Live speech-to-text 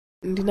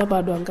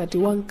Ndinabadwa ngati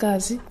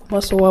wamkazi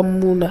komanso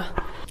wamuna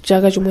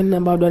chaka chomwe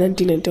ndinabadwa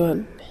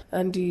 1991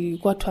 and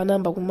kwathu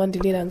anamba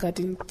kumandilera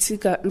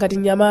ngati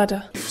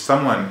nyamata. If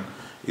someone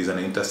is an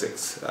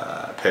intersex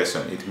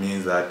person, it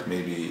means that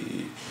maybe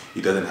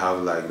he doesn't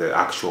have like the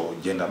actual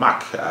gender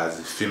mark as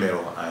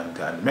female and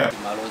male.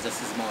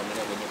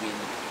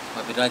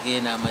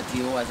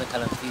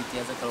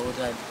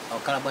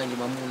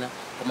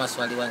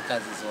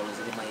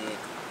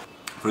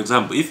 For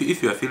example,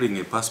 if you are filling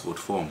a passport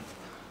form,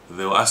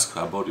 they'll ask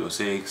about your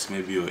sex,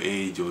 maybe your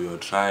age or your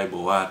tribe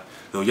or what.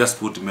 They'll just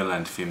put male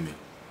and female.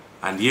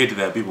 And yet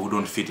there are people who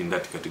don't fit in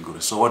that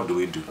category. So what do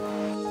we do?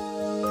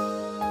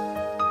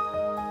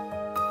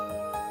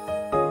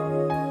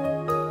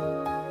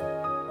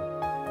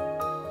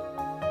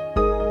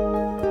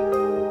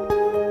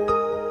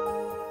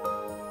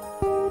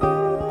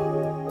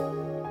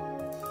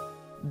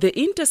 The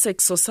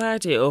Intersex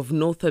Society of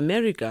North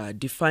America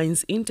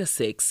defines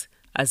intersex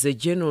as a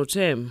general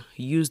term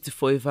used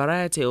for a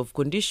variety of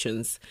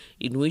conditions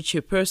in which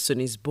a person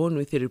is born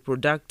with a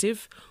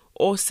reproductive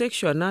or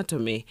sexual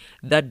anatomy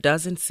that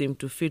doesn't seem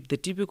to fit the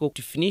typical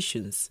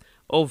definitions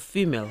of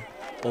female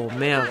or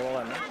male.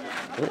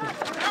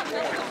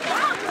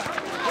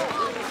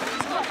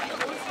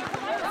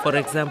 For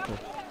example,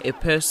 a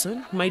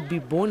person might be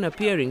born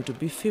appearing to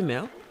be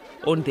female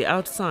on the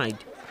outside,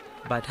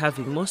 but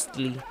having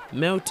mostly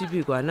male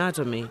typical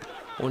anatomy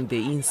on the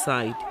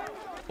inside.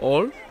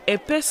 Or a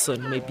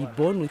person may be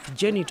born with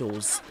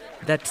genitals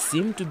that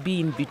seem to be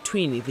in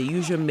between the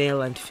usual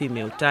male and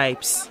female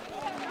types.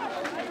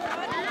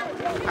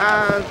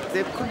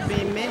 There could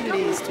be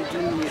mainly to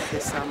do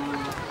with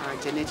some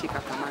genetic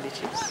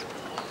abnormalities.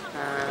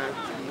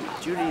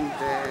 During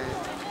the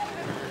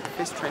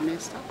first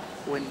trimester,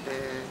 when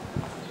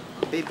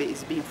the baby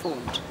is being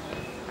formed,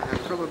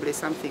 probably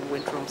something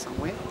went wrong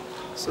somewhere.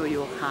 So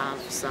you have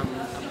some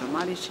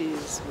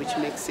abnormalities which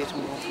makes it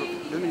more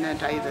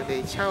predominant. Either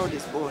the child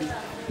is born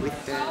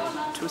with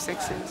two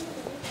sexes,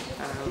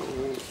 or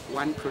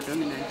one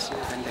predominant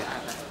than the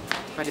other.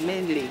 But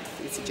mainly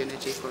it's a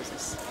genetic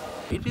causes.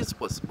 It is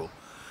possible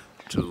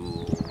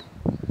to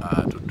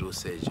do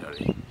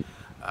surgery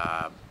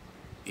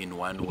in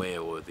one way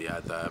or the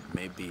other.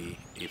 Maybe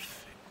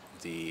if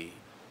the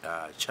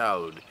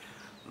child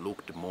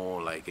looked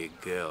more like a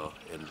girl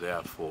and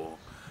therefore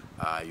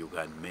you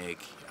can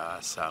make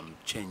some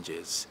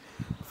changes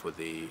for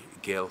the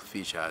girl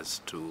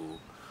features to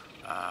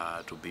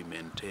be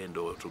maintained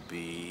or to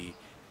be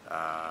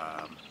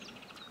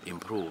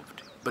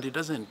improved. But it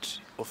doesn't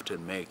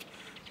often make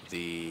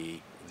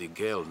the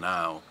girl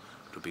now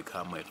to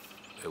become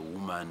a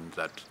woman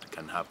that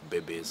can have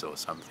babies or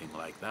something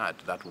like that.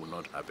 That will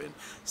not happen.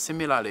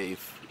 Similarly,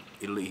 if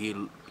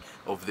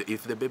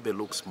the baby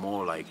looks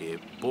more like a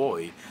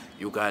boy,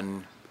 you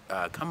can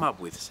come up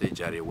with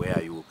surgery where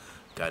you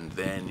can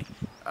then,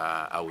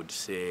 I would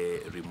say,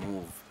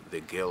 remove the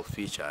girl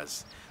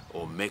features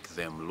or make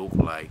them look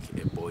like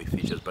a boy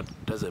features, but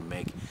it doesn't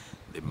make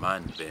the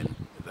man then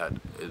that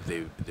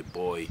the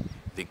boy,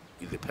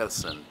 the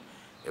person,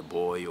 a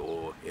boy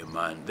or a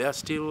man. They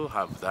still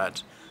have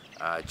that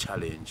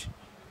challenge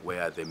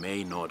where they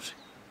may not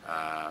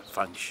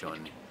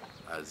function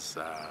as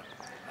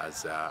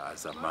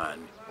a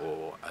man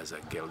or as a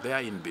girl. They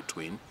are in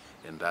between,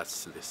 and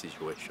that's the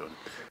situation.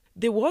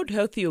 The World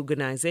Health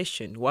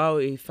Organization, while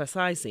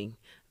emphasizing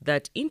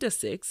that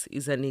intersex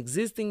is an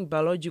existing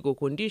biological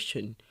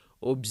condition,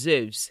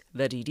 observes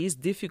that it is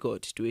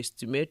difficult to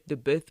estimate the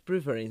birth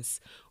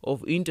prevalence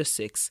of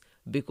intersex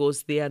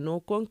because there are no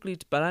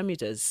concrete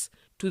parameters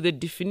to the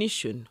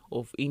definition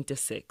of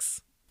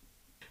intersex.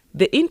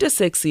 The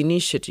Intersex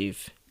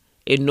Initiative,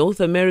 a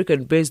North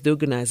American-based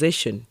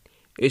organization,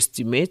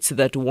 estimates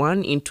that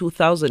 1 in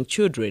 2,000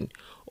 children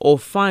or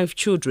 5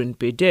 children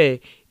per day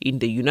in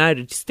the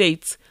United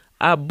States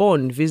are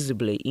born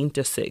visibly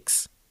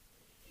intersex.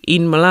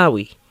 In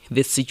Malawi,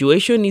 the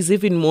situation is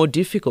even more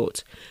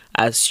difficult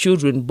as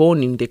children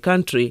born in the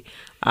country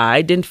are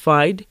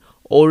identified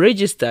or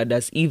registered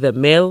as either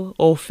male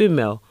or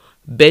female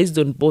based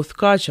on both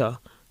culture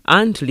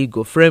and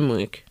legal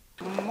framework.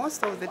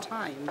 Most of the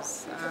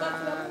times,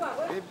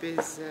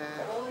 babies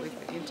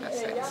with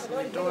intersex,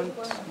 we don't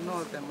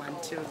know them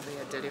until they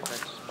are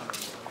delivered.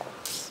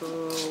 So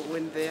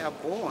when they are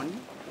born,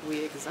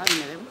 we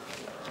examine them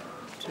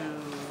to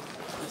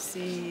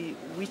see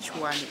which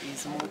one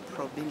is more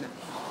prominent,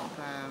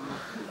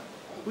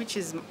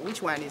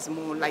 which one is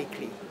more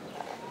likely.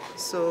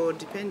 So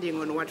depending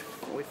on what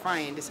we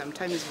find,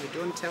 sometimes we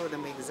don't tell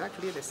them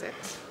exactly the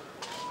sex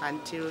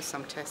until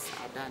some tests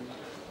are done.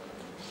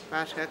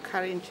 But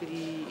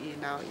currently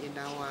in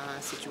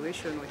our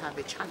situation, we have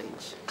a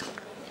challenge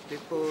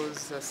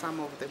because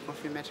some of the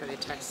confirmatory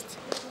tests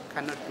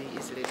cannot be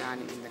easily done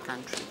in the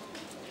country.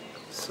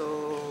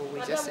 So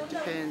it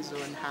depends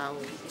on how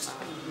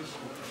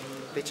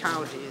the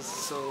child is,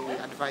 so we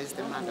advise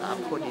them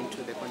according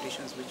to the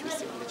conditions which we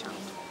see on the child.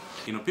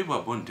 You know, people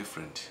are born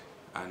different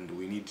and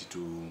we need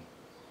to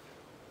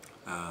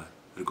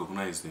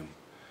recognize them.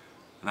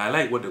 And I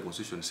like what the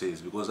Constitution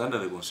says because under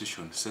the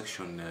Constitution,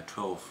 Section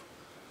 12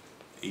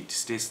 it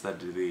states that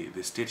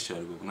the state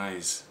shall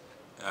recognize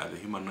the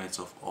human rights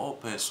of all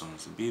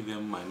persons, be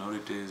them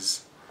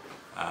minorities.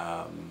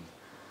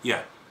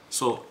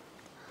 So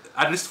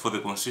at least for the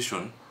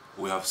Constitution,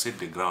 we have set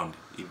the ground.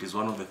 It is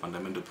one of the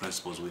fundamental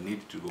principles. We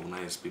need to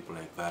recognize people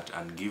like that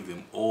and give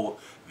them all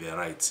their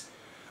rights.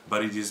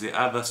 But it is the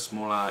other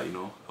smaller,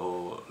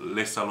 or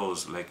lesser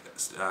laws like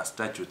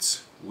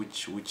statutes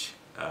which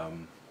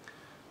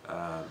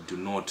do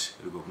not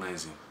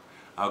recognize him.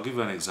 I'll give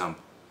you an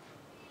example.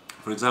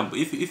 For example,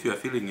 if you are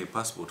filling a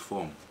passport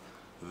form,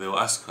 they'll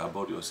ask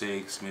about your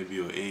sex, maybe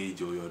your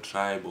age or your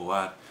tribe or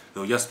what.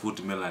 They'll just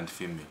put male and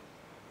female.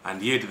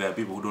 And yet there are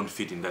people who don't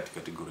fit in that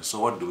category. So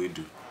what do we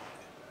do?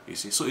 You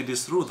see, so it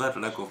is through that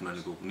lack of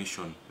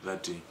non-recognition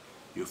that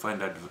you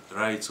find that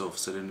rights of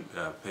certain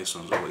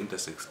persons or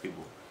intersex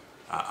people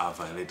are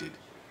violated.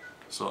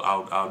 So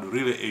I would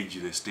really urge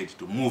the state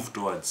to move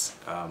towards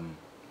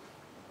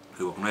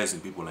recognizing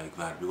people like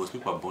that, because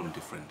people are born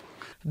different.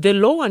 The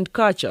law and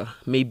culture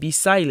may be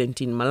silent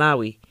in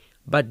Malawi,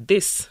 but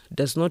this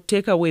does not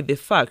take away the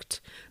fact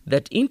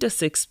that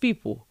intersex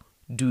people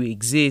do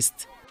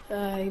exist.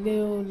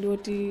 Ineyo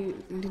ndoti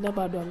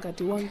ndinabadwa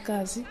ngati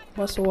wamkazi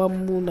komanso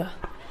wamuna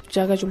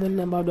chaka chomwe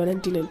ndinabadwa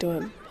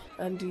 1991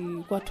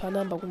 andi kwathu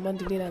anamba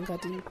kumandilera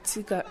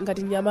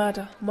ngati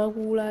nyamata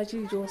makula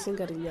chilichonse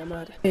ngati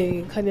nyamata.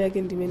 Nkhani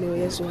yake ndimeneyo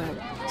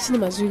yaziwala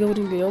sinimadziwika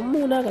kuti ndine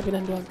wamuna kapena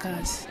ndi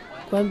wamkazi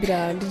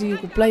kuyambira ndili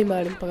ku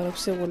primary mpaka ku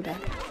secondary.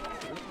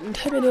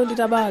 Nthawi imeneyo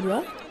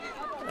nditabadwa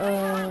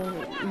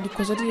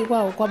ndikhoza kuti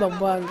kwawo kwa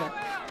bambo anga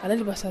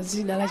anandipasa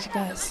dzina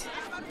lachikazi.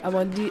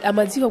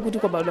 Amadziwa kuti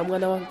kwabadwa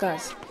mwana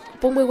wamkazi,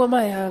 pomwe kwa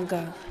mayi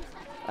anga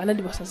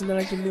anandipasa dzina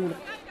lachimuna,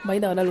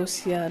 mayina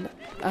analosiyana.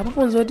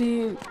 Apopo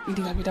nzoti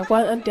ndikapita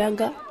kwa anti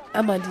anga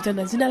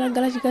amanditana dzina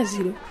langa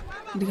lachikazilo,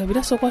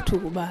 ndikapitanso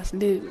kwathuku basi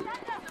ndi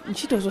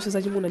ntchito zonse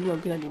zachimuna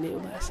ndimagwira ndineyo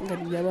basi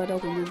ngati nyamata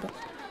ku nyumba.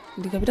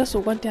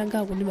 Ndikapitanso kwa anti anga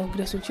ako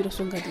ndimagwiranso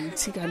ntchito ngati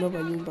mtsikana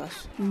pa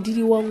nyumbaso.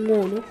 Ndili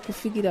wang'ono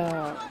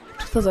kufikira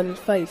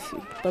 2005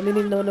 pamene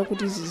ndinaona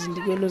kuti izi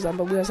zizindikiro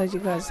zambabwera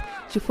zachikazi,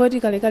 chifukwa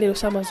kuti kalekale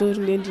samadziwa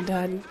kuti ndi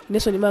ndani.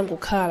 Inenso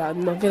ndimangokhala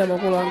ndimamvera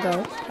makolo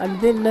angawo,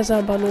 and then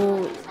ndinazamba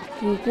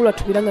kukula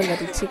thupi langa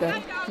ngati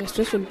tsikana.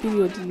 Menstruation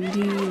period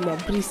ndi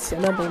mabreasts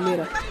anamba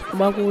kumera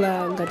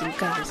kumakula ngati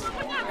mkazi.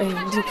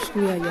 Ndili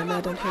kusukulu ya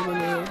nyamata nthawi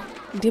imeneyo.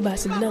 Ndi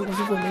basi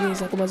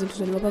ndinangozivomereza koma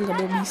zinthu ndimapanga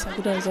mobisa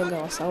kuti anzanga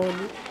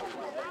wasaone.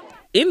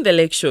 In the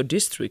Lakeshore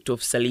district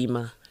of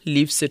Salima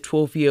lives a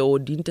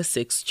 12-year-old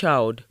intersex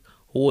child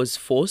who was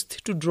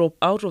forced to drop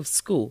out of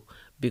school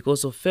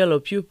because of fellow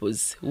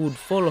pupils who would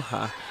follow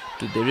her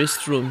to the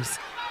restrooms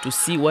to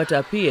see what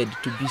appeared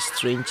to be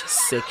strange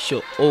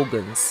sexual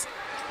organs.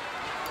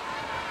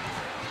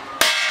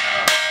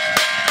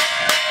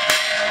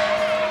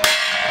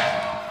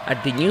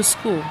 At the new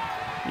school,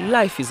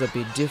 life is a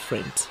bit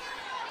different.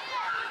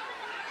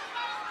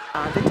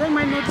 The time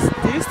I noticed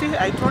this,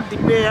 I told the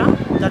pair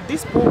that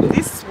this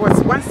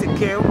was once a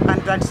girl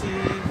and that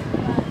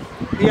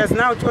he has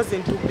now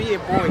chosen to be a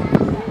boy.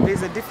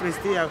 There's a difference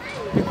there.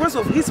 Because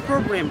of his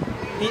problem,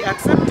 he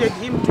accepted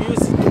him to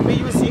be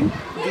using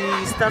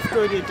the staff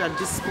toilet at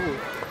this school.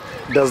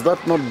 Does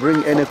that not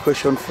bring any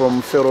question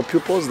from fellow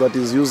pupils that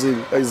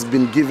is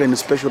been given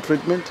special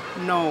treatment?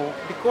 No,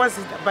 because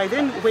by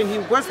then when he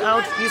goes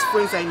out, his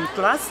friends are in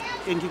class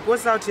and he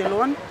goes out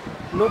alone,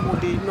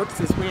 nobody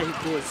notices where he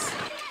goes.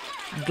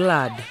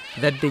 Glad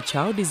that the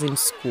child is in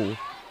school.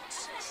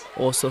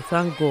 Also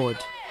thank God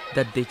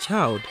that the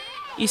child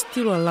is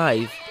still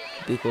alive,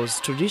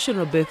 because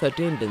traditional birth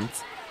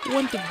attendants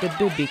wanted the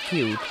baby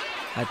killed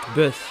at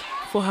birth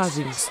for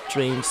having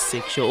strange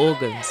sexual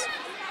organs.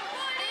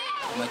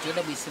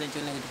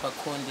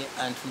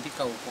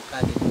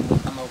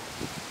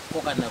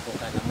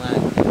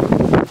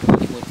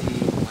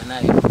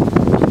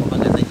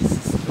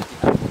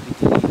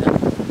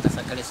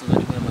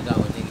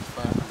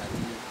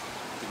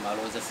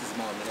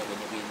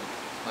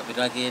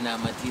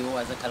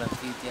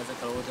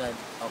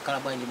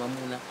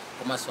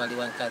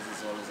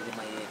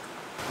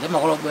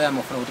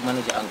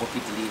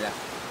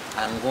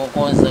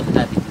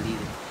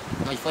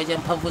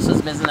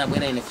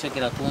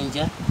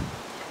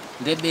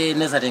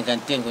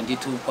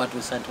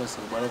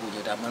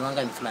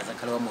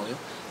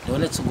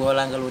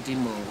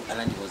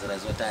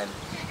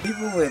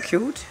 People were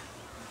killed,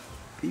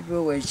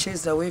 people were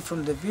chased away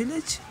from the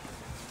village,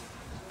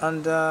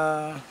 and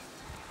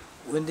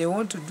when they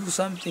want to do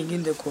something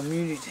in the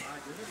community,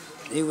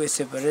 they were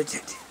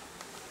separated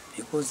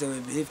because they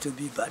were believed to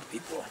be bad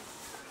people.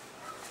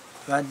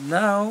 But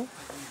now,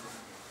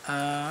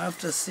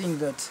 after seeing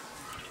that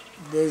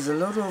there's a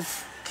lot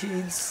of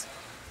kids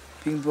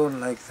being born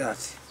like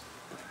that,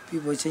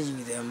 people are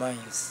changing their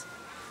minds.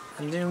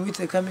 And then with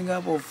the coming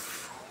up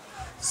of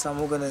some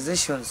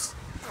organizations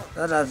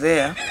that are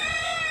there,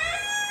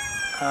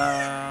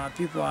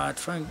 people are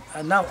trying,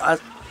 and now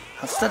have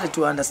started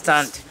to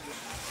understand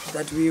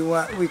that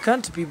we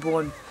can't be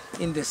born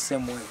in the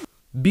same way.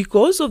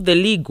 Because of the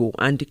legal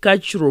and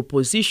cultural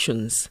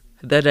positions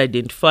that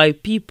identify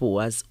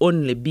people as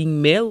only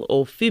being male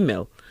or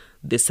female,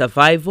 the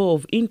survival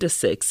of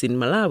intersex in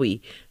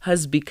Malawi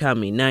has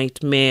become a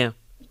nightmare.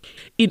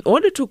 In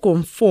order to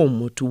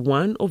conform to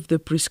one of the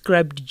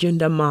prescribed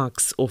gender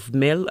marks of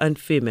male and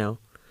female,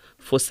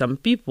 for some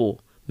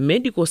people,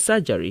 medical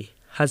surgery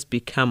has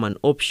become an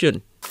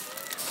option.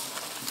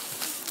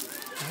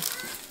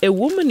 A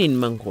woman in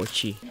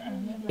Mangochi,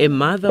 a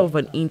mother of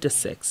an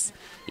intersex,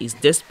 is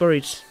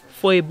desperate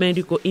for a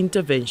medical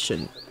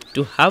intervention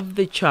to have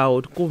the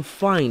child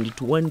confined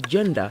to one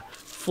gender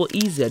for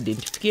easy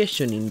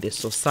identification in the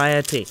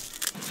society.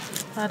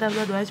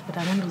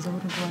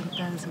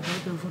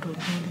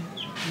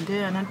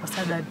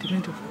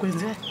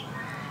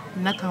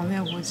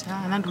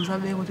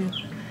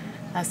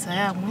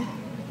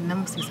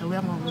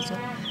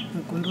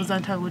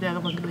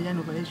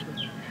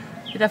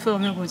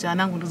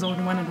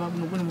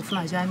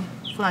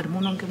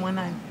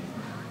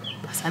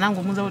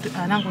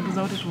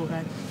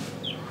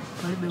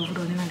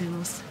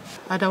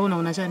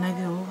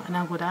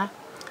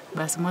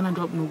 basi mwana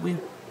ndo mugwini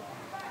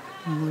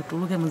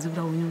mutuluke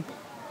muzibira unyumba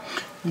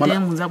ndiye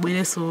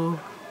muzabwereso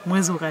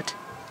mwezi ukati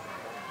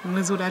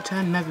mwezi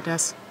udatani na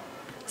vitaso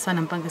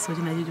sana mpange so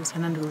china chicho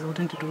sana ndiuza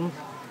kuti ndituluke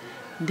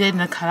ndiye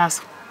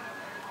ndinakhalaso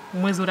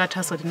mwezi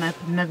udataso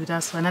na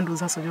vitaso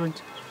anandiuza so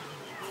chonje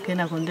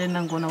kena konde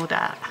nangona kuti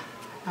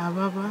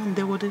ababa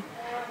ndiye kuti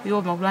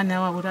iwo mapulani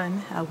awo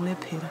akutani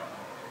akulephera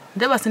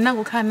ndiye basi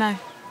nangokhala naye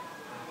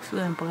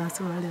kufika mpaka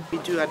siku leo. We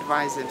do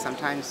advise them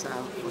sometimes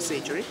for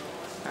surgery.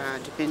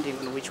 Depending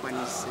on which one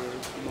is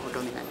more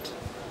dominant.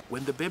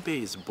 When the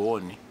baby is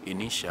born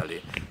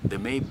initially, there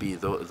may be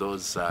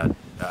those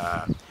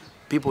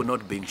people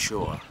not being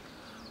sure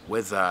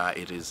whether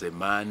it is a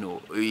man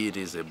or it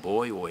is a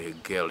boy or a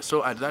girl.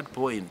 So at that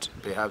point,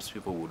 perhaps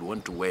people would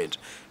want to wait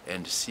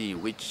and see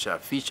which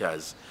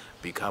features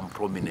become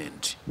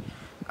prominent.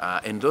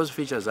 And those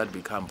features that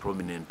become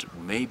prominent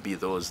may be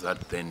those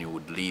that then you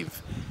would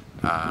leave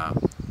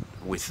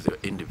with the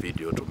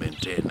individual to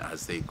maintain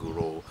as they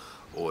grow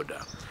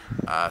older.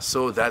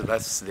 So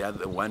that's the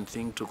other one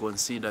thing to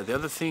consider. The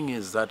other thing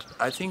is that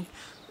I think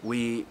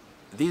the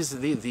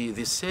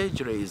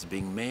surgery is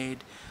being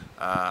made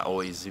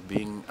or is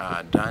being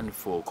done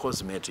for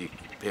cosmetic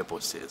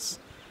purposes.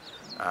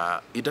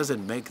 It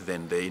doesn't make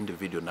then the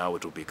individual now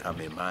to become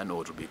a man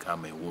or to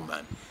become a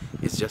woman.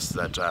 It's just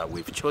that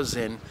we've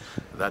chosen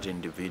that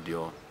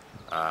individual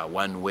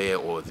one way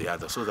or the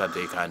other so that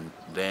they can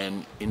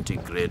then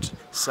integrate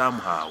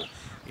somehow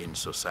in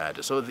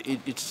society. So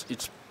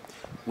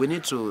we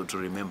need to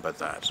remember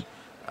that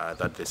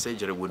the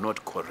surgery will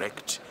not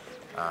correct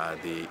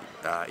the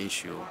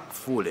issue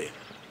fully.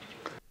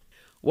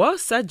 While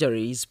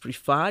surgery is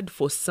preferred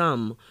for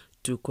some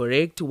to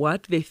correct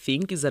what they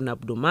think is an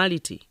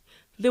abnormality,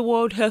 the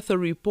World Health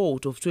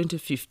Report of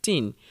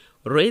 2015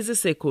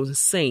 raises a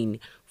concern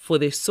for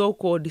the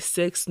so-called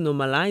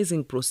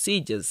sex-normalizing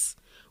procedures,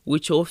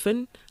 which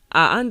often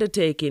are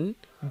undertaken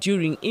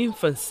during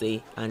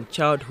infancy and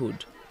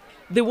childhood.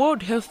 The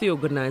World Health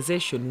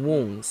Organization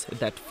warns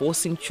that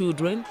forcing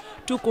children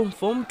to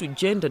conform to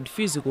gendered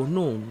physical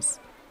norms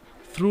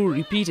through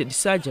repeated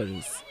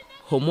surgeries,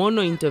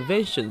 hormonal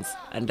interventions,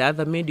 and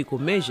other medical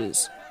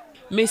measures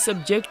may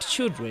subject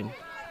children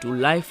to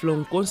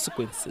lifelong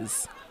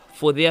consequences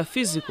for their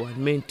physical and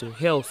mental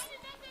health,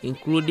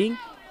 including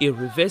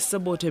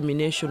irreversible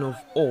termination of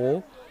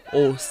all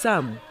or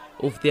some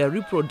of their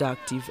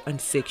reproductive and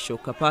sexual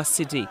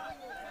capacity.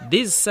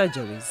 These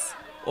surgeries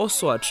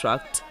also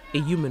attract a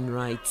human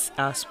rights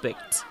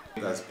aspect.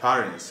 As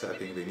parents, I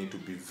think they need to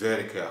be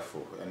very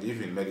careful, and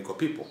even medical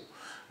people,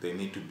 they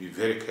need to be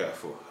very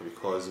careful,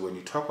 because when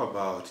you talk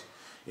about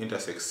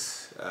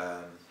intersex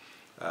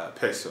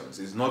persons,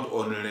 it's not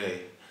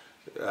only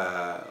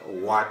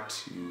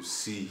what you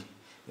see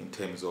in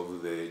terms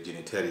of the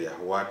genitalia,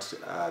 what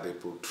are the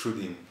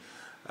protruding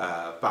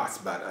parts,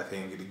 but I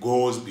think it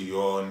goes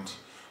beyond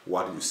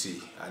what you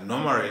see. And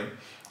normally,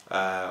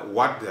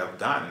 what they have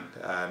done,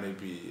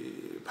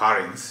 maybe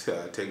parents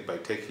by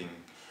taking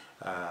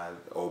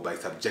or by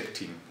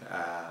subjecting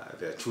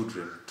their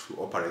children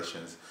to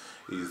operations,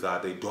 is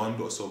that they don't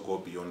also go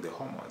beyond the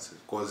hormones.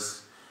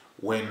 Because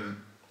when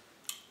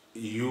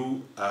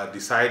you are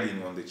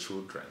deciding on the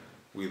children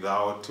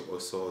without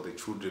also the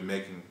children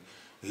making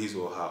his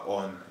or her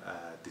own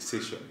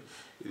decision,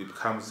 it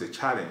becomes a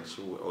challenge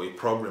or a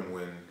problem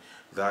when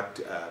that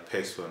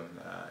person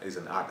is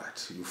an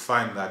adult. You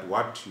find that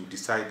what you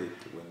decided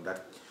when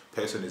that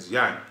person is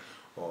young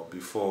or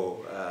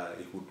before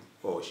he could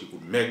or she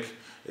could make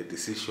a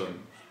decision,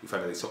 you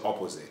find that it's the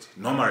opposite.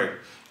 Normally,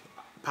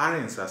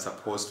 parents are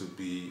supposed to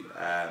be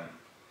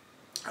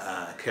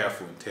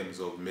careful in terms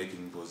of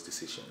making those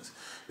decisions.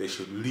 They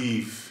should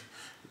leave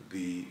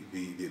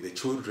the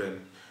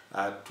children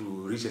to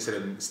reach a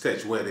certain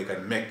stage where they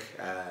can make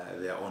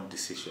their own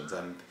decisions,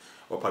 and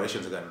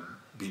operations can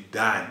be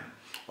done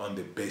on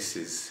the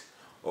basis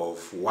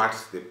of what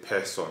the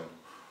person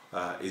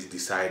is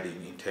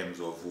deciding in terms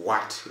of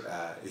what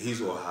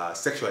his or her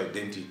sexual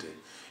identity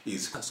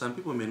is. Some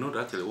people may not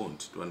actually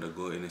want to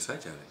undergo any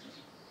surgery.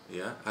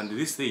 Yeah, and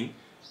this thing,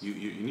 you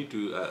need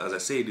to, as I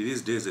said,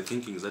 these days the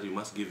thinking is that you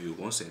must give your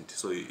consent.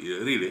 So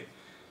really,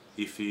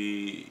 if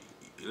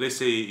let's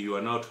say you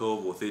are now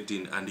 12 or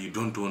 13 and you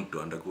don't want to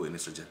undergo any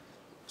surgery,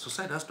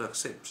 society has to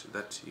accept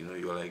that, you know,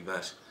 you are like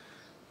that,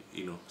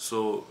 you know.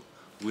 So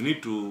we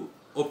need to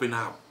open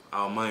up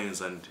our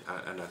minds and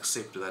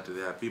accept that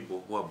there are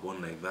people who are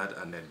born like that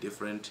and they're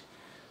different,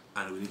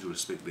 and we need to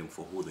respect them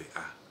for who they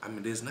are. I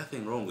mean, there's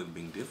nothing wrong with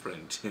being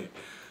different.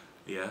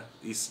 Yeah,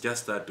 it's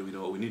just that, you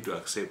know, we need to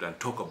accept and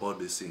talk about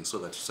these things so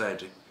that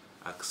society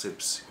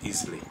accepts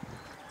easily.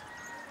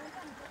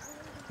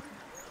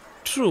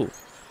 True,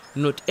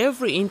 not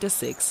every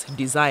intersex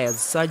desires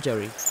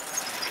surgery.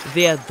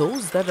 There are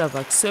those that have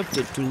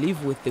accepted to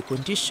live with the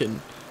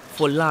condition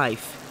for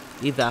life,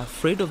 either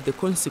afraid of the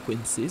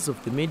consequences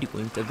of the medical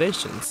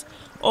interventions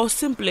or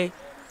simply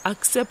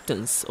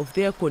acceptance of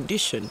their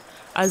condition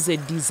as a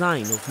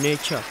design of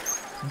nature.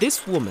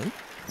 This woman,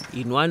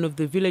 in one of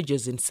the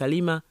villages in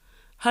Salima,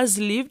 has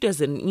lived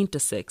as an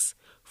intersex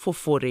for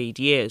 48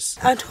 years.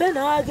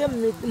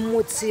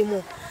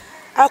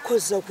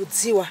 Akhoza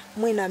kudziwa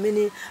mwina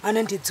amene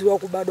anandidziwa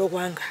kubadwa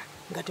kwanga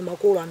ngati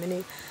makolo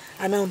amene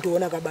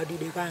anandiona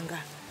kabadwidwe kanga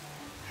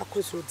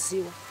akhoza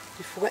kudziwa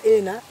chifukwa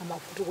ena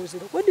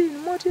amafutukozera kodi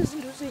moti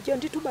zinthu zija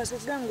ndithu basi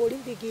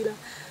zidangolimbikira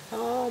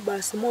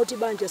basi moti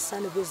banja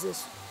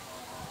sanvezeso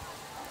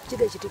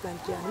chidachitika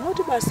njani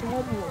moti basi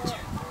momuja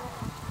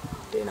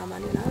tena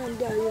manena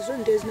ndizo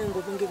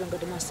ndezinangopangika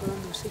ngati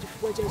masalamusi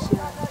chifukwa cha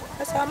chiyani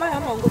asa amayi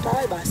amangoti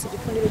ayi basi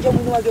tifunire cha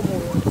mwini wake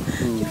mulondo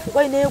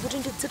chifukwa ineyo kuti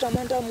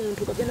ndidzitamanda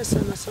munthu kapena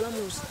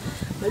masalamusi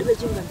malibe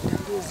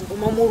chinganditandize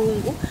koma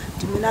mulungu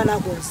ndimene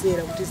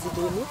anakonzera kuti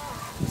ziteni.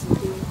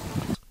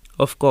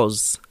 Of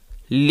course,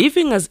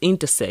 living as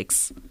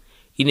intersex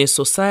in a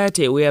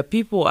society where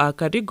people are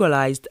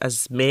categorized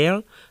as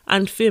male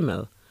and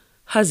female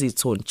has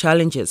its own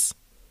challenges.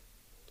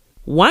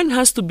 One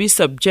has to be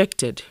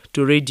subjected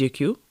to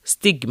ridicule,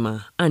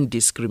 stigma, and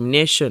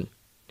discrimination.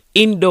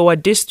 In Dowa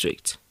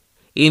district,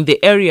 in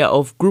the area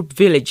of Group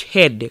Village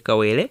Head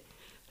Kawele,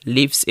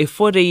 lives a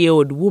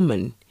 40-year-old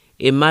woman,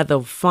 a mother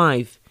of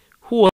 5,